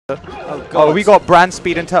Oh, God. Oh, we got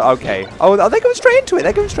Branspeed and okay. Oh, are they going straight into it?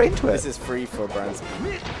 They're going straight into it. This is free for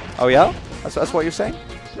Branspeed. Oh yeah, that's what you're saying.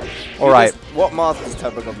 All right. What mask does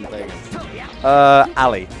Turbo Goblin play?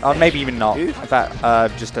 Ali. Maybe even not. Who? In fact,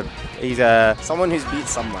 he's a. Someone who's beat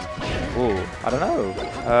someone. Ooh, I don't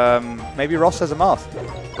know. Maybe Ross has a mask.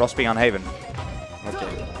 Ross being on Haven.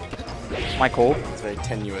 Okay. My call. It's very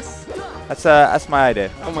tenuous. That's my idea.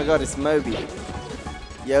 Oh my God, it's Moby.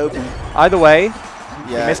 Yobi. Either way,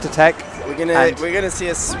 Yeah. Mr. Tech. We're gonna see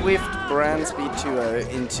a swift Branspeed 2-0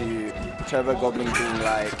 into Turbo Goblin being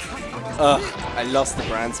like, ugh, I lost the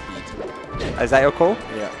Branspeed. Is that your call?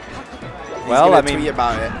 Yeah. Well, He's gonna tweet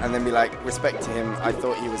about it and then be like, respect to him. I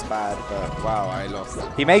thought he was bad, but wow, I lost.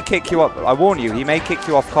 He may kick you up. I warn you, he may kick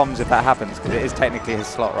you off comms if that happens, because it is technically his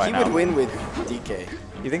slot right now. He would win with DK.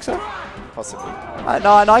 You think so? Possibly.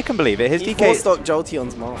 No, I can believe it. His he DK. stock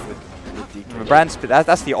Jolteon's Marth with DK. Branspeed.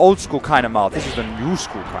 That's the old school kind of Marth. This is the new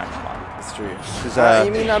school kind of Marth. It's true.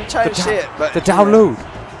 You mean I'm chatting shit, but the download.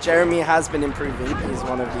 Jeremy has been improving. He's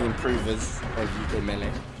one of the improvers of UK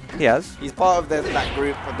Melee. He has. He's part of that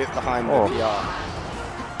group a bit behind the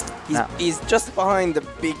PR. He's just behind the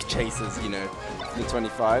big chasers, you know, the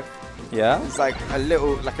 25. Yeah. He's like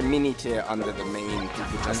a mini tier under the main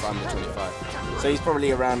people just under 25. So he's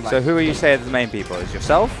probably around like. So who are you saying are the main people? Is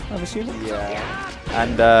yourself, I'm assuming? Yeah.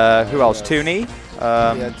 And who else? Tooney?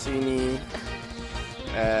 Yeah, Tooney.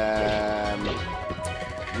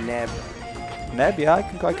 Neb. Neb, yeah,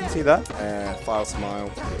 I can see that. File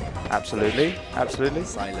Smile. Absolutely.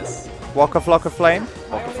 Silas. Waka Flocka Flame.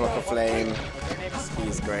 Waka Flocka Flame.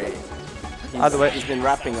 He's great. Either way. He's been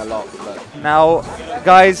rapping a lot. But Now,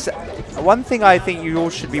 guys, one thing I think you all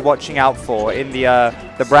should be watching out for in the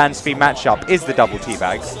Branspeed matchup is the double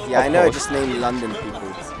teabags. Yeah, I know I just named London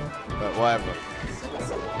people, but whatever.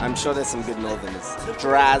 I'm sure there's some good Northerners.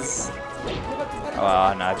 Draz.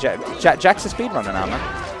 Oh, no. Jack's a speedrunner now, man.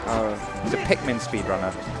 Oh. He's a Pikmin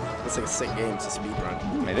speedrunner. It's like a sick game to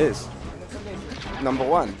speedrun. It is. Number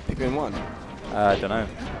 1. Pikmin 1. I don't know.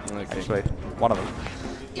 Okay. Actually, one of them.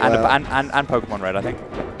 Well, And Pokemon Red, I think.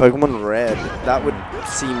 Pokemon Red. That would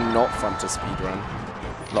seem not fun to speedrun.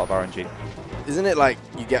 A lot of RNG. Isn't it like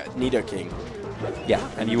you get Nidoking? Yeah,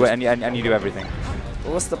 and you do everything.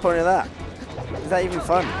 Well, what's the point of that? Is that even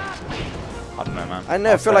fun? I don't know, man. I don't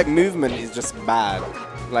know. I feel like movement is just bad.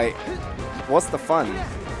 Like, what's the fun?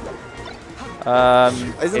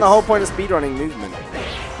 Isn't the whole point of speedrunning movement?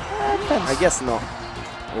 I guess not.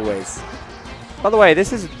 Always. By the way,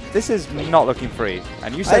 this is not looking free,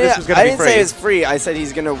 and you said this was going to be free. I didn't say it's free. I said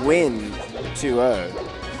he's going to win 2-0.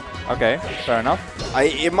 Okay, fair enough.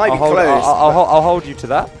 It might be close. I'll hold you to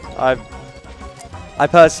that. I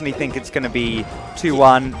personally think it's going to be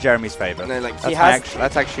 2-1 Jeremy's favor. No, like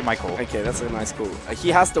that's actually my call. Okay, that's a nice call. He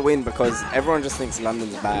has to win because everyone just thinks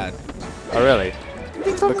London's bad. Oh really?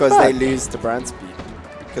 Because they lose to Branspeed.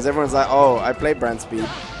 Because everyone's like, oh, I played Branspeed.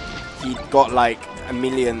 He got like a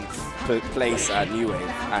millionth place at New Wave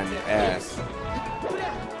and Air.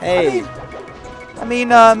 Hey. I mean,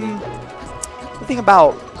 the thing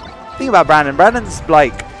about Brandon. Brandon's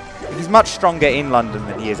like, he's much stronger in London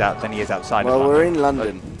than he is outside. Well, of London. we're in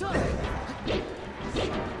London.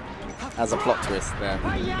 As a plot twist there.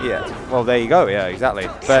 Yeah. Well, there you go. Yeah, exactly.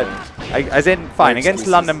 But as in, fine against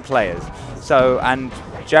London players. So, and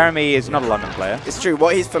Jeremy is not a London player. It's true.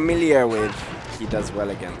 What he's familiar with, he does well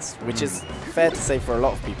against, which is fair to say for a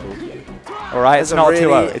lot of people. All right, it's not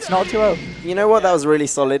 2-0. It's not 2-0. You know what? That was really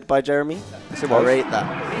solid by Jeremy. Yes, it I was. rate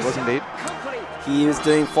that. It was indeed. He was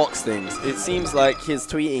doing Fox things. It seems like he's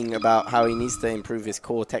tweeting about how he needs to improve his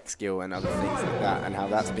core tech skill and other things like that, and how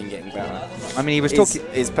that's been getting better. I mean, he was talking.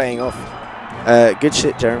 Is paying off. Good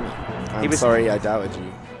shit, Jeremy. I'm sorry I doubted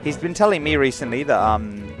you. He's been telling me recently that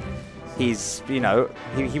he's, you know,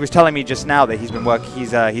 he was telling me just now that he's been working.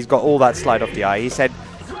 He's got all that slide off the eye. He said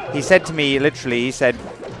to me literally. He said,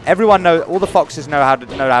 everyone knows, all the foxes know how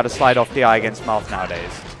to slide off the eye against Marth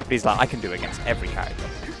nowadays. But he's like, I can do it against every character.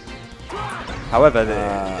 However,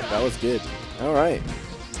 that was good. All right.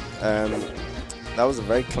 That was a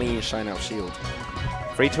very clean shine out shield.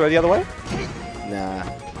 3-2 the other way?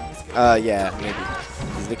 Nah. Yeah, maybe.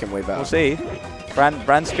 He's looking way better. We'll see.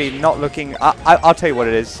 Branspeed not looking. I'll tell you what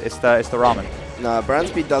it is. It's the ramen. Nah,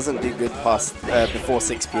 Branspeed doesn't do good past before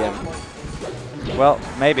 6 p.m. Well,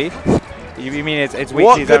 maybe. You mean it's weekly?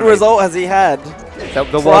 What good result has he had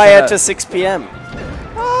prior to 6 p.m.?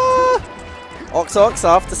 Ox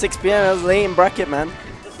after 6 p.m. That was late in bracket, man.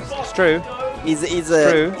 It's true. He's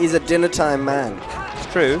a dinner time man. It's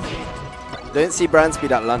true. Don't see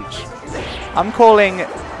Branspeed at lunch. I'm calling.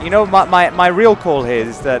 You know, my real call here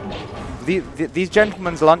is that these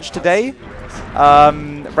gentlemen's lunch today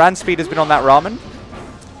Branspeed has been on that ramen.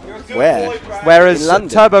 Where? Whereas In London?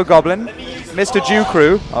 Turbo Goblin, Mr. Jew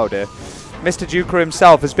Crew, oh dear, Mr. Jew Crew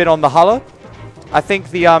himself has been on the Huller. I think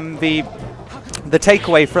the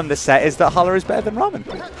takeaway from this set is that Huller is better than ramen.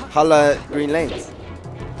 Huller Green Lanes.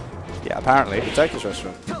 Yeah, apparently. The Turkish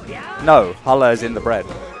restaurant. No, Huller is in the bread.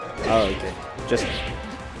 Oh, okay.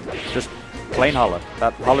 Just plain Huller.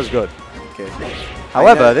 That Huller's good. Okay.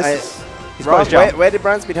 However, he's got his jump. Where did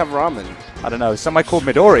Branspeed have ramen? I don't know. Somewhere called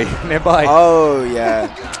Midori nearby. Oh, yeah.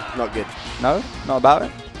 Not good. No? Not about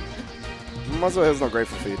it? Muswell Hill's not great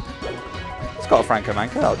for food. It's got a Franco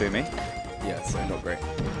Manca. That'll do me. Yeah, so not great.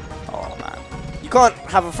 Oh, man. You can't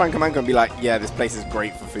have a Franco Manca and be like, yeah, this place is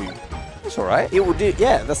great for food. It's alright. It will do.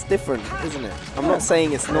 Yeah, that's different, isn't it? I'm not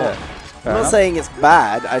saying it's not. Fair I'm not enough. saying it's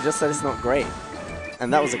bad. I just said it's not great.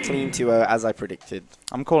 And that was a clean 2-0 as I predicted.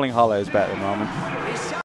 I'm calling Hollows better than ramen.